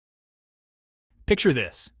Picture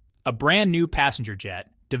this: a brand new passenger jet,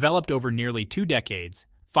 developed over nearly 2 decades,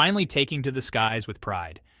 finally taking to the skies with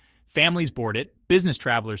pride. Families board it, business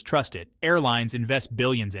travelers trust it, airlines invest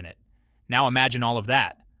billions in it. Now imagine all of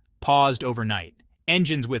that. Paused overnight,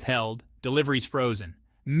 engines withheld, deliveries frozen,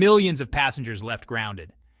 millions of passengers left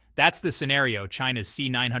grounded. That's the scenario China's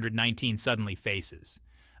C919 suddenly faces.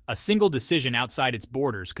 A single decision outside its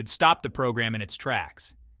borders could stop the program in its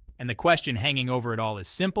tracks. And the question hanging over it all is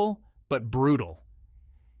simple, but brutal.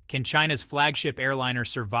 Can China's flagship airliner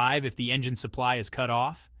survive if the engine supply is cut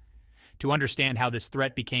off? To understand how this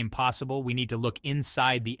threat became possible, we need to look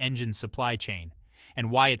inside the engine supply chain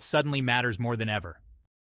and why it suddenly matters more than ever.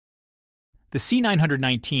 The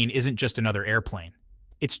C919 isn't just another airplane.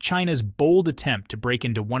 It's China's bold attempt to break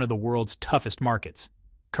into one of the world's toughest markets: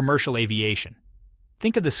 commercial aviation.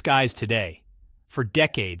 Think of the skies today. For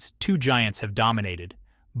decades, two giants have dominated: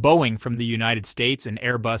 Boeing from the United States and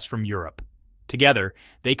Airbus from Europe. Together,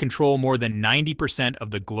 they control more than 90%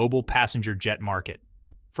 of the global passenger jet market.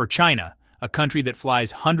 For China, a country that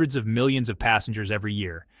flies hundreds of millions of passengers every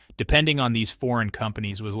year, depending on these foreign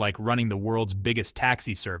companies was like running the world's biggest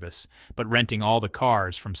taxi service, but renting all the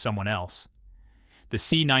cars from someone else. The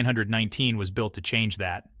C919 was built to change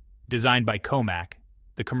that. Designed by COMAC,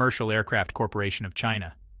 the Commercial Aircraft Corporation of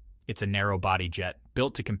China. It's a narrow-body jet,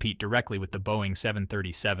 built to compete directly with the Boeing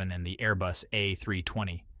 737 and the Airbus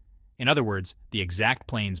A320. In other words, the exact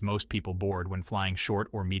planes most people board when flying short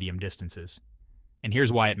or medium distances. And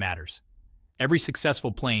here's why it matters. Every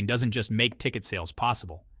successful plane doesn't just make ticket sales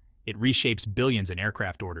possible. It reshapes billions in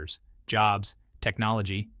aircraft orders, jobs,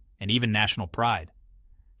 technology, and even national pride.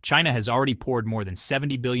 China has already poured more than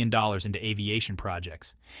 $70 billion into aviation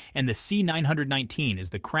projects, and the C919 is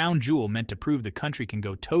the crown jewel meant to prove the country can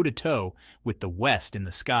go toe-to-toe with the West in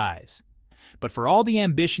the skies. But for all the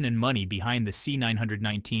ambition and money behind the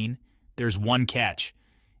C919, there's one catch.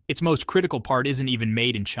 Its most critical part isn't even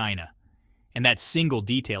made in China, and that single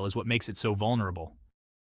detail is what makes it so vulnerable.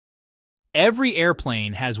 Every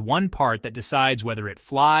airplane has one part that decides whether it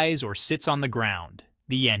flies or sits on the ground: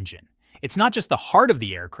 the engine. It's not just the heart of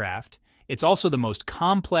the aircraft, it's also the most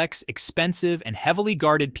complex, expensive, and heavily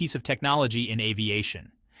guarded piece of technology in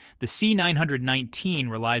aviation. The C919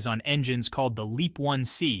 relies on engines called the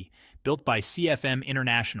LEAP-1C, built by CFM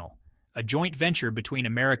International, a joint venture between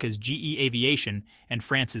America's GE Aviation and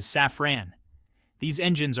France's Safran. These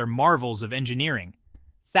engines are marvels of engineering,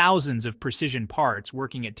 thousands of precision parts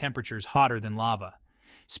working at temperatures hotter than lava,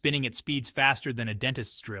 spinning at speeds faster than a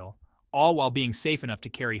dentist's drill, all while being safe enough to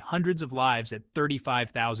carry hundreds of lives at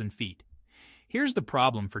 35,000 feet. Here's the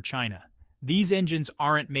problem for China. These engines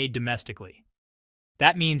aren't made domestically.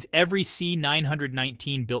 That means every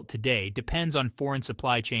C919 built today depends on foreign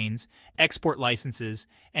supply chains, export licenses,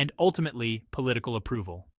 and ultimately political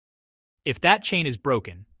approval. If that chain is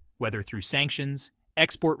broken, whether through sanctions,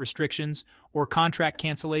 export restrictions, or contract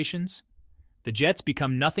cancellations, the jets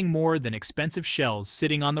become nothing more than expensive shells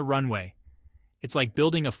sitting on the runway. It's like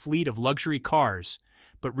building a fleet of luxury cars,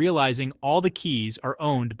 but realizing all the keys are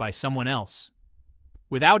owned by someone else.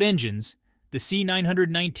 Without engines, the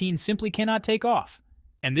C919 simply cannot take off.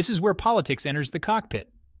 And this is where politics enters the cockpit.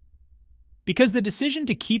 Because the decision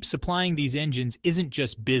to keep supplying these engines isn't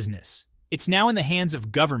just business. It's now in the hands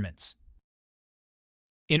of governments.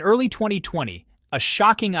 In early 2020, a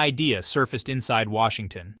shocking idea surfaced inside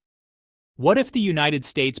Washington. What if the United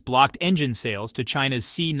States blocked engine sales to China's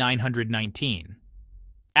C919?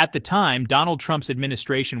 At the time, Donald Trump's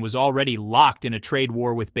administration was already locked in a trade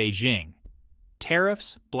war with Beijing.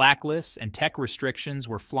 Tariffs, blacklists, and tech restrictions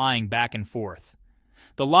were flying back and forth.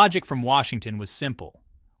 The logic from Washington was simple.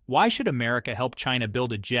 Why should America help China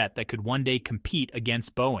build a jet that could one day compete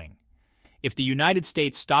against Boeing? If the United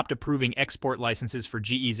States stopped approving export licenses for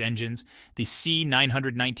GE's engines, the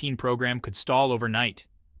C919 program could stall overnight.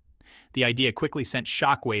 The idea quickly sent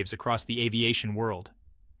shockwaves across the aviation world.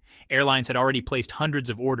 Airlines had already placed hundreds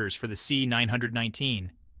of orders for the C919,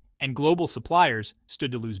 and global suppliers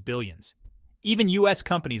stood to lose billions. Even U.S.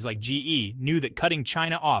 companies like GE knew that cutting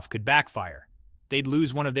China off could backfire. They'd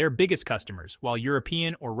lose one of their biggest customers, while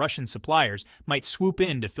European or Russian suppliers might swoop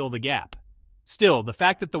in to fill the gap. Still, the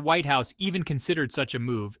fact that the White House even considered such a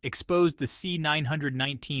move exposed the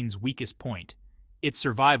C919's weakest point. Its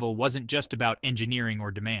survival wasn't just about engineering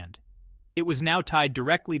or demand. It was now tied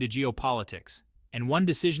directly to geopolitics, and one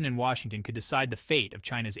decision in Washington could decide the fate of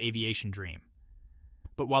China's aviation dream.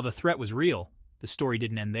 But while the threat was real, the story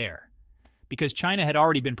didn't end there. Because China had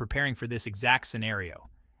already been preparing for this exact scenario,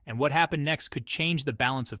 and what happened next could change the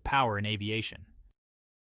balance of power in aviation.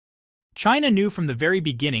 China knew from the very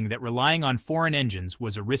beginning that relying on foreign engines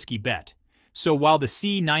was a risky bet, So while the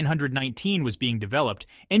C919 was being developed,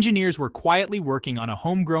 engineers were quietly working on a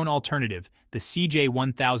homegrown alternative, the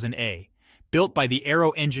CJ-1000A, built by the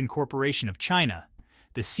Aero Engine Corporation of China.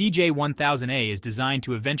 The CJ-1000A is designed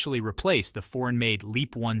to eventually replace the foreign-made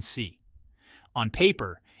LEAP-1C. On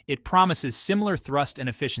paper, it promises similar thrust and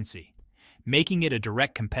efficiency, making it a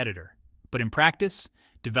direct competitor. But in practice,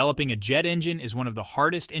 developing a jet engine is one of the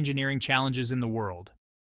hardest engineering challenges in the world.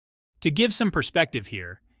 To give some perspective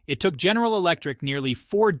here, it took General Electric nearly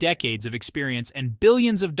 4 decades of experience and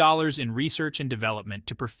billions of dollars in research and development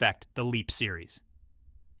to perfect the LEAP series.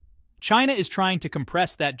 China is trying to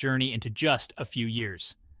compress that journey into just a few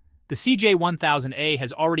years. The CJ-1000A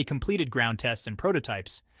has already completed ground tests and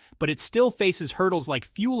prototypes, but it still faces hurdles like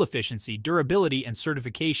fuel efficiency, durability, and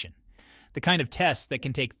certification, the kind of tests that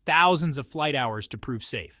can take thousands of flight hours to prove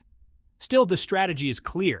safe. Still, the strategy is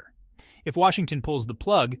clear. If Washington pulls the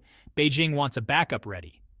plug, Beijing wants a backup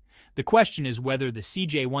ready. The question is whether the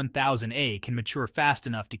CJ-1000A can mature fast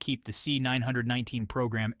enough to keep the C919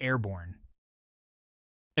 program airborne.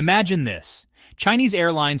 Imagine this. Chinese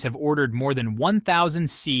airlines have ordered more than 1,000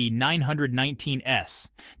 C919s.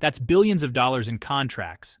 That's billions of dollars in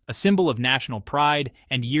contracts, a symbol of national pride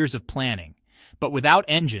and years of planning. But without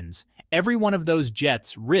engines, every one of those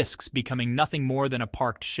jets risks becoming nothing more than a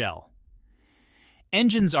parked shell.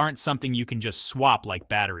 Engines aren't something you can just swap like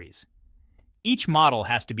batteries. Each model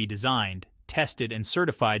has to be designed, tested, and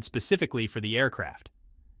certified specifically for the aircraft.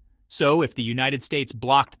 So if the United States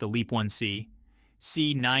blocked the LEAP-1C,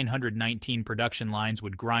 C919 production lines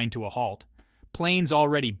would grind to a halt, planes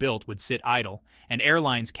already built would sit idle, and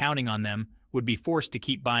airlines counting on them would be forced to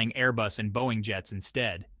keep buying Airbus and Boeing jets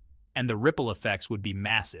instead. And the ripple effects would be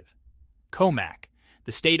massive. COMAC,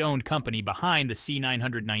 the state-owned company behind the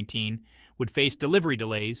C919, would face delivery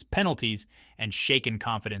delays, penalties, and shaken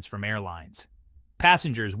confidence from airlines.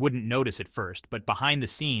 Passengers wouldn't notice at first, but behind the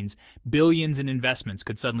scenes, billions in investments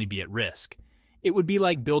could suddenly be at risk. It would be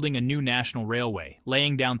like building a new national railway,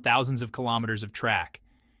 laying down thousands of kilometers of track,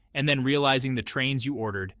 and then realizing the trains you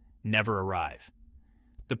ordered never arrive.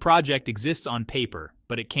 The project exists on paper,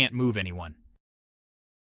 but it can't move anyone.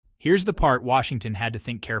 Here's the part Washington had to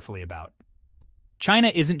think carefully about.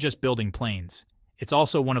 China isn't just building planes, it's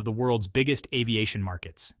also one of the world's biggest aviation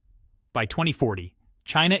markets. By 2040,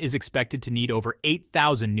 China is expected to need over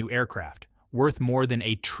 8,000 new aircraft, worth more than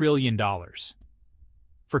 $1 trillion.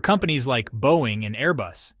 For companies like Boeing and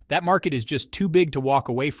Airbus, that market is just too big to walk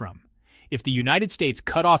away from. If the United States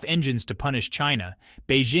cut off engines to punish China,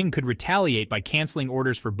 Beijing could retaliate by canceling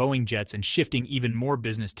orders for Boeing jets and shifting even more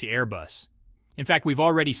business to Airbus. In fact, we've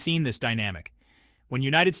already seen this dynamic. When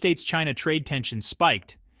United States-China trade tensions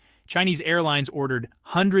spiked, Chinese airlines ordered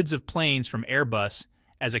hundreds of planes from Airbus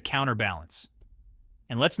as a counterbalance.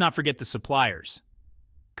 And let's not forget the suppliers.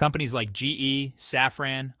 Companies like GE,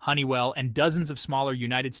 Safran, Honeywell, and dozens of smaller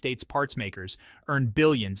United States parts makers earn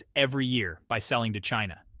billions every year by selling to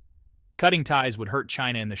China. Cutting ties would hurt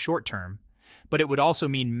China in the short term, but it would also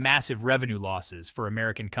mean massive revenue losses for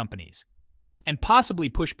American companies, and possibly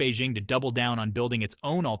push Beijing to double down on building its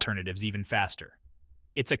own alternatives even faster.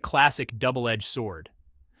 It's a classic double-edged sword.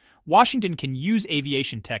 Washington can use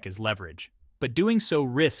aviation tech as leverage, but doing so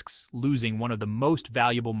risks losing one of the most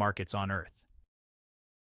valuable markets on Earth.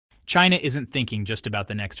 China isn't thinking just about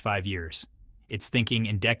the next 5 years. It's thinking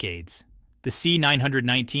in decades. The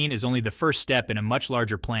C919 is only the first step in a much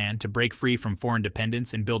larger plan to break free from foreign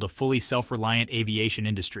dependence and build a fully self-reliant aviation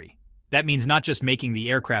industry. That means not just making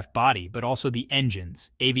the aircraft body, but also the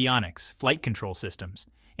engines, avionics, flight control systems,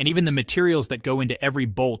 and even the materials that go into every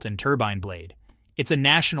bolt and turbine blade. It's a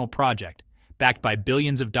national project, backed by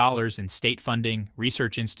billions of dollars in state funding,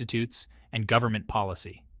 research institutes, and government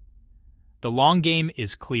policy. The long game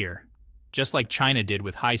is clear, just like China did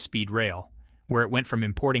with high-speed rail, where it went from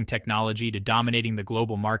importing technology to dominating the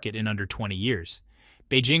global market in under 20 years.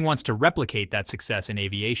 Beijing wants to replicate that success in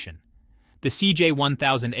aviation. The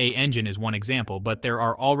CJ-1000A engine is one example, but there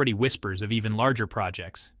are already whispers of even larger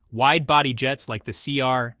projects. Wide-body jets like the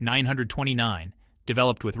CR-929,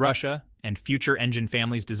 developed with Russia, and future engine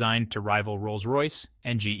families designed to rival Rolls-Royce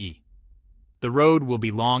and GE. The road will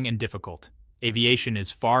be long and difficult. Aviation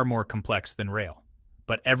is far more complex than rail,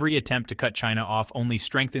 but every attempt to cut China off only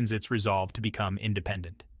strengthens its resolve to become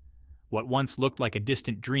independent. What once looked like a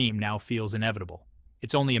distant dream now feels inevitable.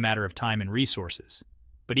 It's only a matter of time and resources.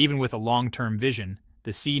 But even with a long-term vision,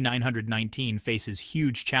 the C919 faces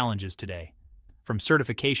huge challenges today. From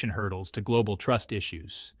certification hurdles to global trust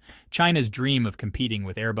issues, China's dream of competing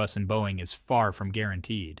with Airbus and Boeing is far from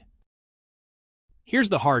guaranteed. Here's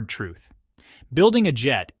the hard truth. Building a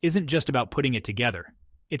jet isn't just about putting it together.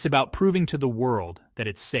 It's about proving to the world that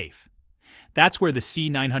it's safe. That's where the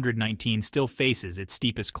C919 still faces its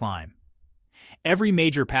steepest climb. Every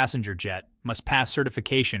major passenger jet must pass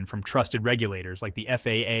certification from trusted regulators like the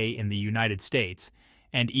FAA in the United States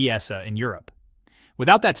and EASA in Europe.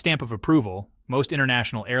 Without that stamp of approval, most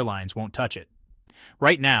international airlines won't touch it.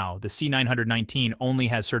 Right now, the C919 only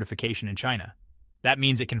has certification in China. That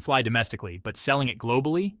means it can fly domestically, but selling it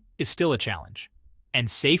globally is still a challenge. And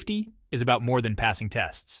safety is about more than passing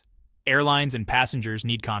tests. Airlines and passengers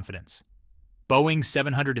need confidence. Boeing's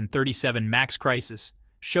 737 MAX crisis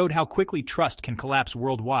showed how quickly trust can collapse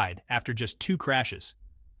worldwide after just 2 crashes.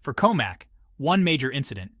 For COMAC, one major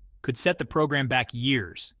incident could set the program back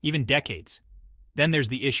years, even decades. Then there's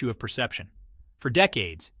the issue of perception. For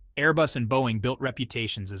decades, Airbus and Boeing built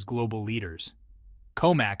reputations as global leaders.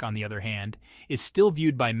 COMAC, on the other hand, is still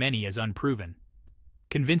viewed by many as unproven.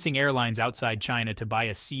 Convincing airlines outside China to buy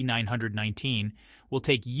a C919 will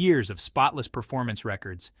take years of spotless performance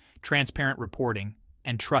records, transparent reporting,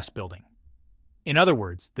 and trust building. In other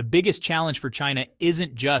words, the biggest challenge for China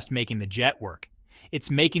isn't just making the jet work, it's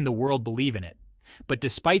making the world believe in it. But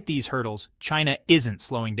despite these hurdles, China isn't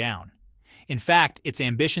slowing down. In fact, its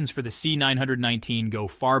ambitions for the C919 go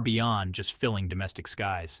far beyond just filling domestic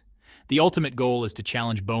skies. The ultimate goal is to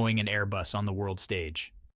challenge Boeing and Airbus on the world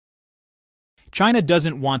stage. China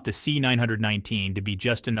doesn't want the C919 to be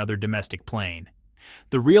just another domestic plane.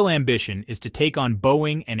 The real ambition is to take on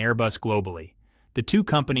Boeing and Airbus globally, the 2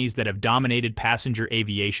 companies that have dominated passenger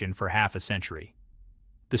aviation for half a century.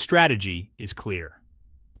 The strategy is clear.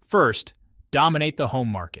 First, dominate the home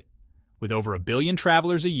market. With over 1 billion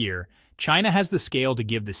travelers a year, China has the scale to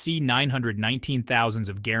give the C919 thousands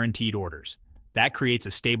of guaranteed orders. That creates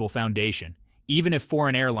a stable foundation, even if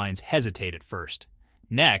foreign airlines hesitate at first.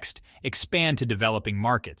 Next, expand to developing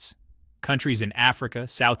markets. Countries in Africa,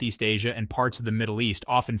 Southeast Asia, and parts of the Middle East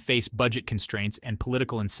often face budget constraints and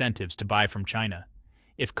political incentives to buy from China.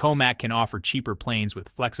 If COMAC can offer cheaper planes with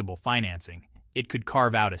flexible financing, it could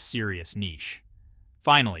carve out a serious niche.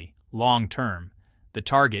 Finally, long-term, the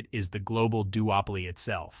target is the global duopoly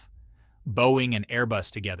itself. Boeing and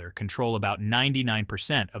Airbus together control about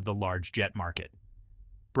 99% of the large jet market.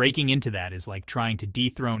 Breaking into that is like trying to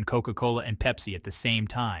dethrone Coca-Cola and Pepsi at the same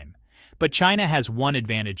time. But China has one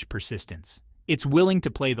advantage: persistence. It's willing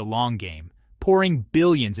to play the long game, pouring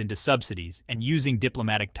billions into subsidies and using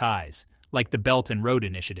diplomatic ties, like the Belt and Road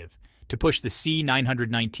Initiative, to push the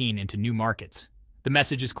C919 into new markets. The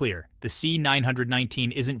message is clear. The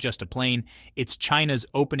C919 isn't just a plane, it's China's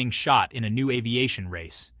opening shot in a new aviation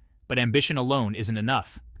race. But ambition alone isn't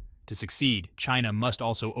enough. To succeed, China must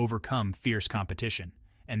also overcome fierce competition.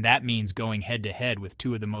 And that means going head-to-head with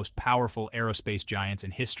 2 of the most powerful aerospace giants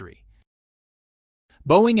in history.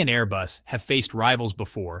 Boeing and Airbus have faced rivals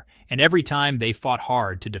before, and every time they fought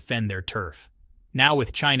hard to defend their turf. Now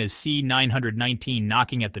with China's C919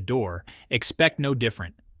 knocking at the door, expect no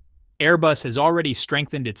different. Airbus has already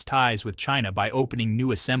strengthened its ties with China by opening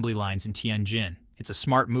new assembly lines in Tianjin. It's a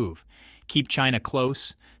smart move. Keep China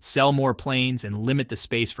close, sell more planes, and limit the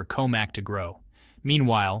space for COMAC to grow.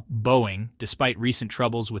 Meanwhile, Boeing, despite recent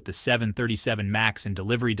troubles with the 737 MAX and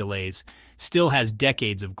delivery delays, still has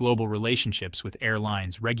decades of global relationships with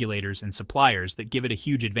airlines, regulators, and suppliers that give it a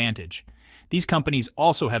huge advantage. These companies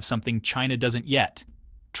also have something China doesn't yet: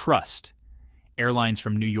 trust. Airlines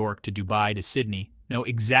from New York to Dubai to Sydney know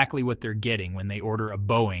exactly what they're getting when they order a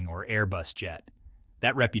Boeing or Airbus jet.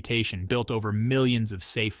 That reputation, built over millions of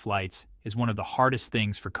safe flights, is one of the hardest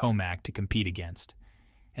things for COMAC to compete against.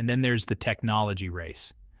 And then there's the technology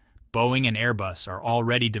race. Boeing and Airbus are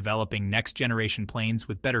already developing next-generation planes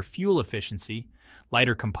with better fuel efficiency,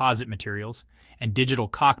 lighter composite materials, and digital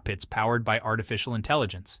cockpits powered by artificial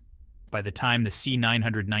intelligence. By the time the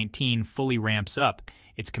C919 fully ramps up,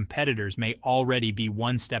 its competitors may already be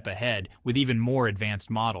one step ahead with even more advanced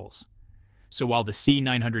models. So while the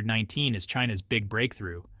C919 is China's big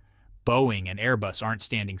breakthrough, Boeing and Airbus aren't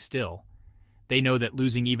standing still. They know that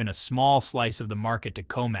losing even a small slice of the market to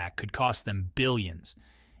COMAC could cost them billions,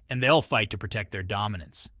 and they'll fight to protect their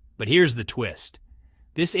dominance. But here's the twist.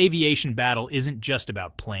 This aviation battle isn't just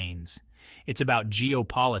about planes. It's about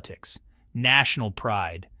geopolitics, national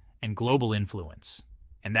pride, and global influence.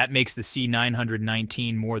 And that makes the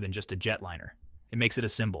C919 more than just a jetliner. It makes it a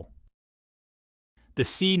symbol. The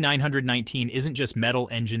C919 isn't just metal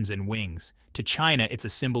engines and wings. To China, it's a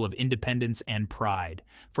symbol of independence and pride.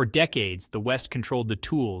 For decades, the West controlled the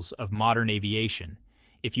tools of modern aviation.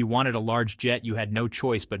 If you wanted a large jet, you had no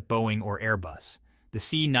choice but Boeing or Airbus. The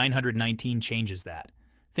C919 changes that.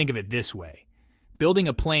 Think of it this way. Building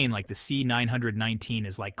a plane like the C919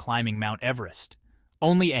 is like climbing Mount Everest.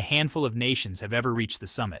 Only a handful of nations have ever reached the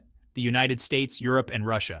summit: the United States, Europe, and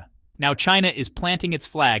Russia. Now China is planting its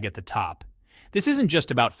flag at the top. This isn't just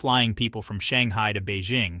about flying people from Shanghai to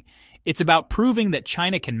Beijing. It's about proving that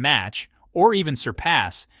China can match, or even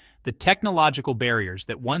surpass, the technological barriers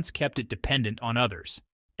that once kept it dependent on others.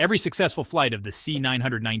 Every successful flight of the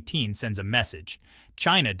C919 sends a message.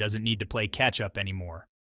 China doesn't need to play catch-up anymore.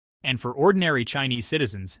 And for ordinary Chinese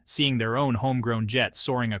citizens, seeing their own homegrown jet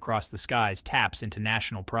soaring across the skies taps into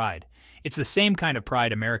national pride. It's the same kind of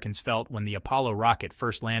pride Americans felt when the Apollo rocket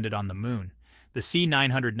first landed on the moon. The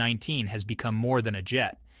C919 has become more than a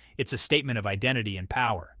jet. It's a statement of identity and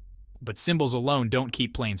power. But symbols alone don't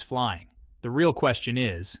keep planes flying. The real question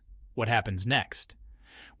is, what happens next?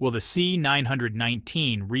 Will the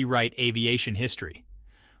C919 rewrite aviation history,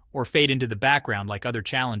 or fade into the background like other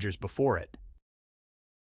challengers before it?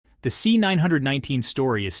 The C919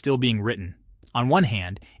 story is still being written. On one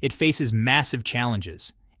hand, it faces massive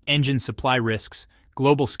challenges: engine supply risks,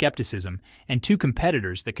 global skepticism, and two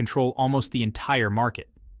competitors that control almost the entire market.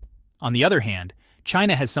 On the other hand,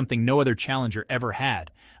 China has something no other challenger ever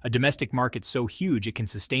had: a domestic market so huge it can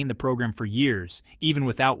sustain the program for years, even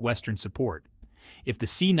without Western support. If the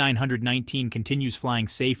C919 continues flying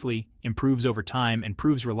safely, improves over time, and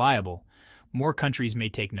proves reliable, more countries may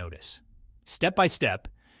take notice. Step by step,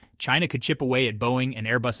 China could chip away at Boeing and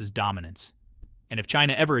Airbus's dominance. And if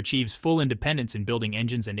China ever achieves full independence in building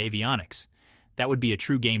engines and avionics, that would be a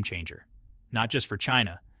true game changer, not just for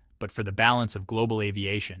China, but for the balance of global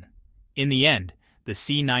aviation. In the end, the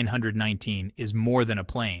C919 is more than a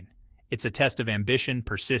plane. It's a test of ambition,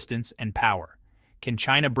 persistence, and power. Can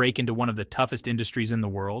China break into one of the toughest industries in the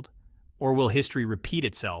world? Or will history repeat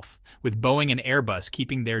itself, with Boeing and Airbus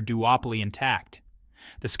keeping their duopoly intact?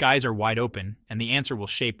 The skies are wide open, and the answer will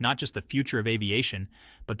shape not just the future of aviation,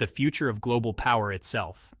 but the future of global power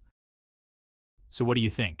itself. So what do you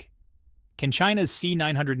think? Can China's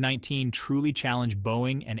C919 truly challenge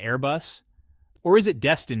Boeing and Airbus? Or is it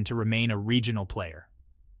destined to remain a regional player?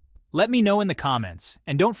 Let me know in the comments,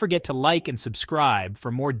 and don't forget to like and subscribe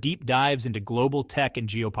for more deep dives into global tech and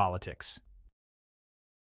geopolitics.